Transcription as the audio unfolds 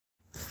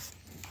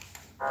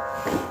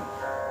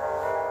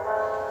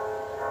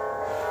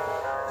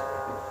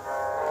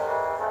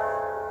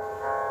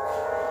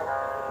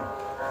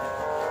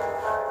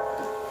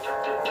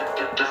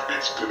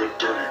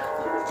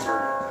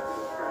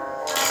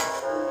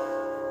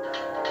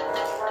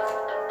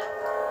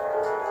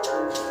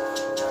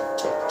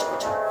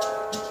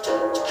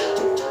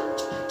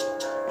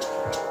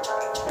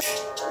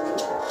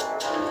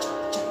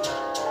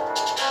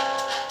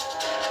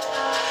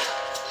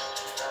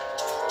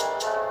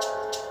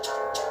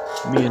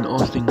Me and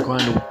Austin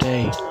grind all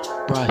day.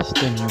 Bryce,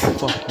 then you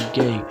fucking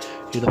gay.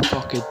 You're the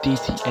fucker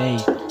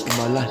DTA. In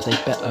my life they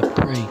better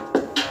pray.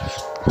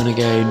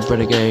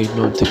 Renegade,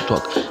 no on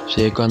TikTok.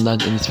 Say your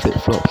granddad in his flip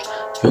flops.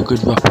 You're a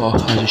good rapper,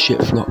 how's your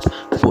shit flop?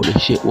 Thought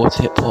this shit was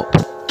hip hop.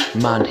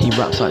 Man, he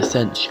raps like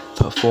Sench.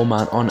 Put a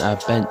 4-man on a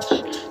bench.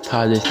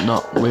 Tie this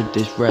nut with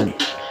this wrench.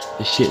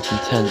 This shit's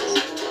intense.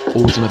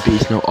 Always on the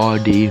beats, no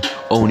RD.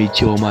 Only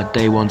chill my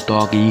day one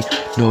doggy.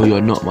 No,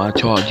 you're not my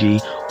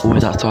chargy.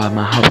 Always outside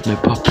my house, no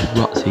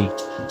paparazzi.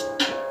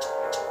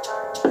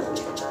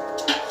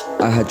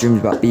 I had dreams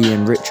about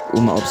being rich,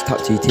 all my ops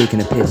tapped to you taking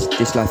a piss.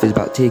 This life is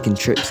about taking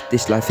trips,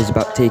 this life is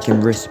about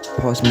taking risks.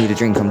 Pass me the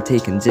drink, I'm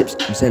taking zips,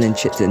 I'm selling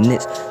shit to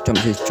nits. Jump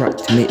to this track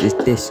to make this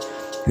diss.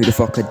 Who the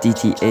fuck are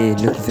DTA?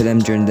 Looking for them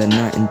during the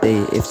night and day.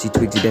 If see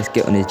Twigs, he best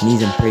get on his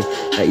knees and pray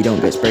that he don't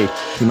get sprayed.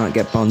 He might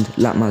get bummed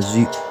like my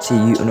zoo. See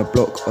you on the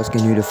block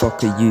asking who the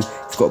fuck are you? If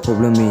you've got a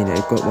problem with me,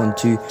 they've got one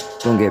too.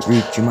 Don't get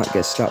rude, you might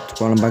get slapped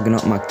while I'm bagging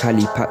up my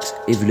Cali packs.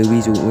 Ava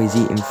Louise always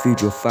eating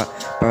food, you're fat.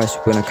 Bryce,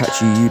 when I catch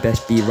you, you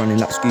best be running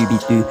like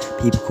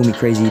Scooby-Doo. People call me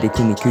crazy, they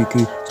call me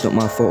cuckoo. It's not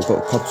my fault,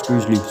 got a couple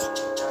screws loose.